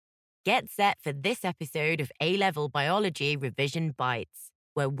Get set for this episode of A-Level Biology Revision Bites,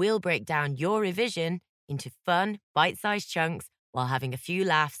 where we'll break down your revision into fun, bite-sized chunks while having a few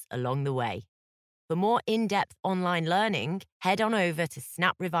laughs along the way. For more in-depth online learning, head on over to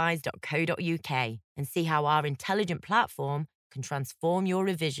snaprevise.co.uk and see how our intelligent platform can transform your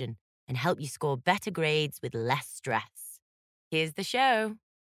revision and help you score better grades with less stress. Here's the show.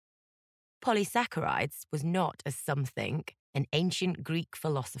 Polysaccharides was not, as some think, an ancient Greek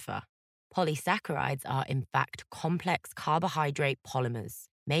philosopher. Polysaccharides are, in fact, complex carbohydrate polymers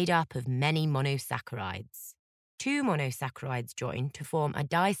made up of many monosaccharides. Two monosaccharides join to form a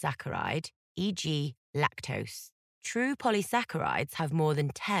disaccharide, e.g., lactose. True polysaccharides have more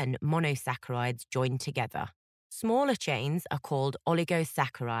than 10 monosaccharides joined together. Smaller chains are called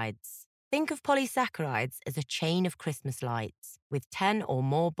oligosaccharides. Think of polysaccharides as a chain of Christmas lights with 10 or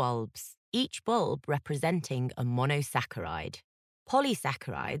more bulbs, each bulb representing a monosaccharide.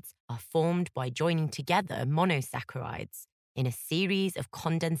 Polysaccharides are formed by joining together monosaccharides in a series of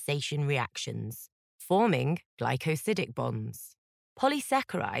condensation reactions, forming glycosidic bonds.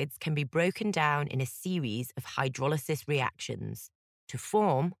 Polysaccharides can be broken down in a series of hydrolysis reactions to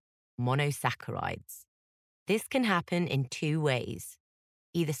form monosaccharides. This can happen in two ways,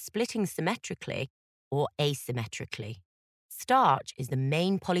 either splitting symmetrically or asymmetrically. Starch is the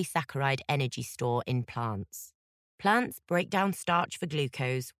main polysaccharide energy store in plants. Plants break down starch for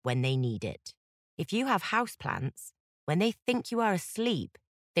glucose when they need it. If you have houseplants, when they think you are asleep,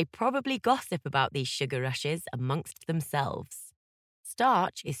 they probably gossip about these sugar rushes amongst themselves.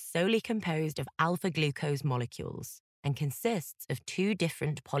 Starch is solely composed of alpha-glucose molecules and consists of two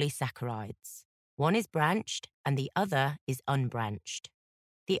different polysaccharides. One is branched and the other is unbranched.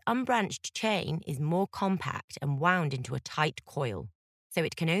 The unbranched chain is more compact and wound into a tight coil, so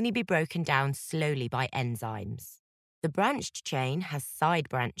it can only be broken down slowly by enzymes. The branched chain has side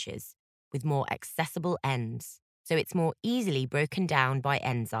branches with more accessible ends, so it's more easily broken down by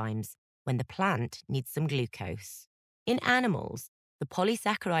enzymes when the plant needs some glucose. In animals, the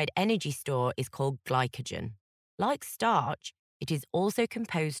polysaccharide energy store is called glycogen. Like starch, it is also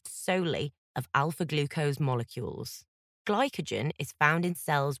composed solely of alpha-glucose molecules. Glycogen is found in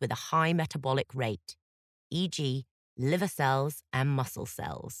cells with a high metabolic rate, e.g., liver cells and muscle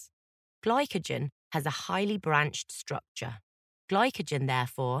cells. Glycogen has a highly branched structure. Glycogen,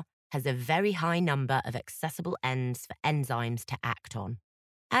 therefore, has a very high number of accessible ends for enzymes to act on.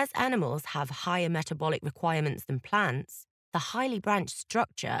 As animals have higher metabolic requirements than plants, the highly branched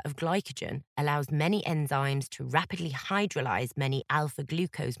structure of glycogen allows many enzymes to rapidly hydrolyze many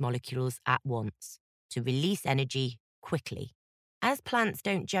alpha-glucose molecules at once to release energy quickly. As plants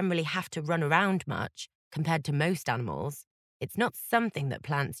don't generally have to run around much compared to most animals, it's not something that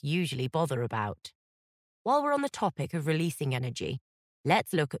plants usually bother about. While we're on the topic of releasing energy,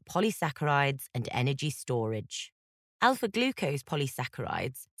 let's look at polysaccharides and energy storage. Alpha-glucose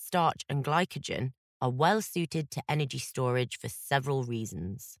polysaccharides, starch and glycogen, are well suited to energy storage for several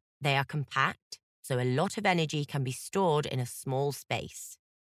reasons. They are compact, so a lot of energy can be stored in a small space.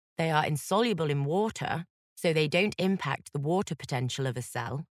 They are insoluble in water, so they don't impact the water potential of a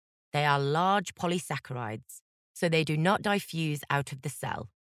cell. They are large polysaccharides, so they do not diffuse out of the cell.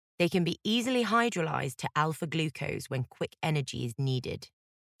 They can be easily hydrolyzed to alpha-glucose when quick energy is needed.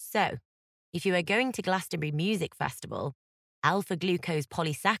 So, if you are going to Glastonbury Music Festival, alpha-glucose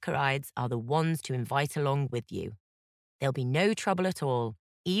polysaccharides are the ones to invite along with you. There'll be no trouble at all,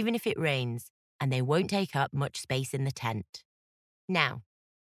 even if it rains, and they won't take up much space in the tent. Now,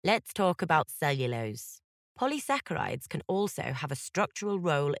 let's talk about cellulose. Polysaccharides can also have a structural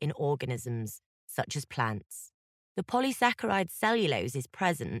role in organisms, such as plants. The polysaccharide cellulose is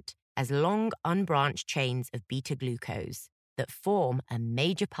present as long unbranched chains of beta-glucose that form a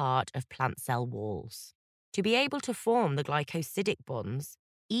major part of plant cell walls. To be able to form the glycosidic bonds,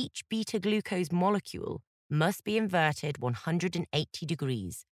 each beta-glucose molecule must be inverted 180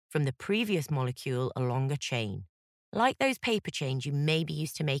 degrees from the previous molecule along a chain, like those paper chains you may be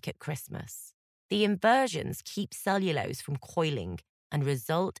used to make at Christmas. The inversions keep cellulose from coiling and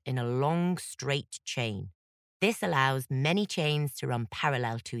result in a long, straight chain. This allows many chains to run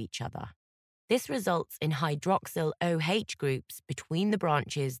parallel to each other. This results in hydroxyl OH groups between the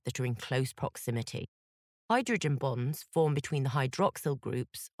branches that are in close proximity. Hydrogen bonds form between the hydroxyl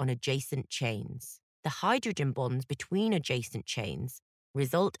groups on adjacent chains. The hydrogen bonds between adjacent chains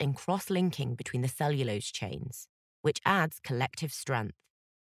result in cross-linking between the cellulose chains, which adds collective strength.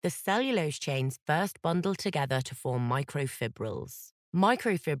 The cellulose chains first bundle together to form microfibrils.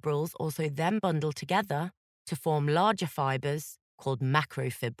 Microfibrils also then bundle together to form larger fibers called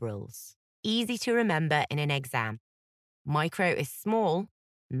macrofibrils. Easy to remember in an exam. Micro is small,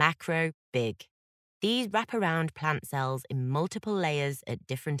 Macro big. These wrap around plant cells in multiple layers at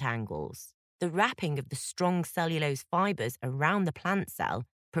different angles. The wrapping of the strong cellulose fibers around the plant cell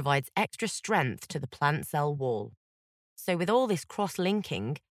provides extra strength to the plant cell wall. So with all this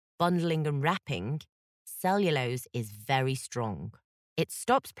cross-linking, bundling and wrapping, cellulose is very strong. It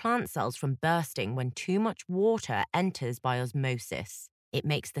stops plant cells from bursting when too much water enters by osmosis. It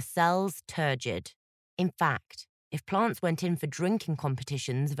makes the cells turgid. In fact, if plants went in for drinking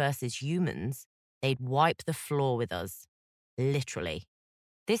competitions versus humans, they'd wipe the floor with us. Literally.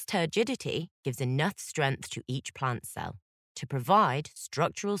 This turgidity gives enough strength to each plant cell to provide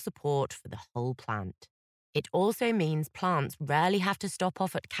structural support for the whole plant. It also means plants rarely have to stop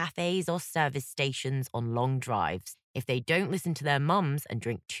off at cafes or service stations on long drives if they don't listen to their mums and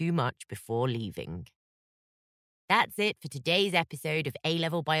drink too much before leaving. That's it for today's episode of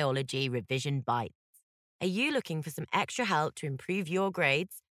A-Level Biology Revision Bites. Are you looking for some extra help to improve your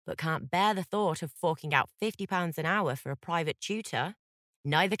grades but can't bear the thought of forking out £50 an hour for a private tutor?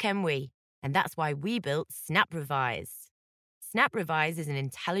 Neither can we, and that's why we built SnapRevise. SnapRevise is an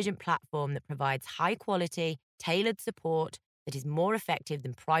intelligent platform that provides high-quality, tailored support that is more effective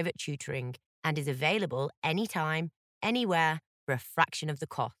than private tutoring and is available anytime, anywhere, for a fraction of the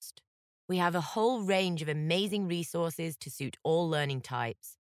cost. We have a whole range of amazing resources to suit all learning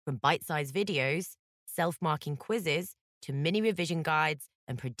types, from bite-sized videos, self-marking quizzes, to mini revision guides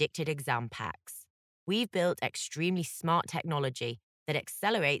and predicted exam packs. We've built extremely smart technology that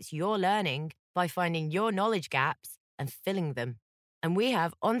accelerates your learning by finding your knowledge gaps and filling them. And we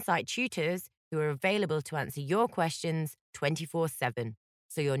have on-site tutors who are available to answer your questions 24/7,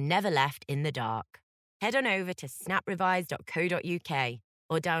 so you're never left in the dark. Head on over to snaprevise.co.uk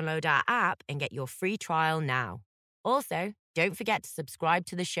or download our app and get your free trial now. Also, don't forget to subscribe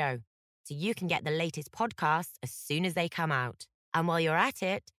to the show so you can get the latest podcasts as soon as they come out. And while you're at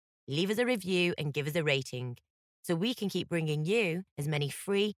it, leave us a review and give us a rating so we can keep bringing you as many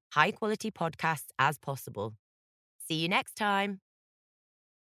free, high-quality podcasts as possible. See you next time.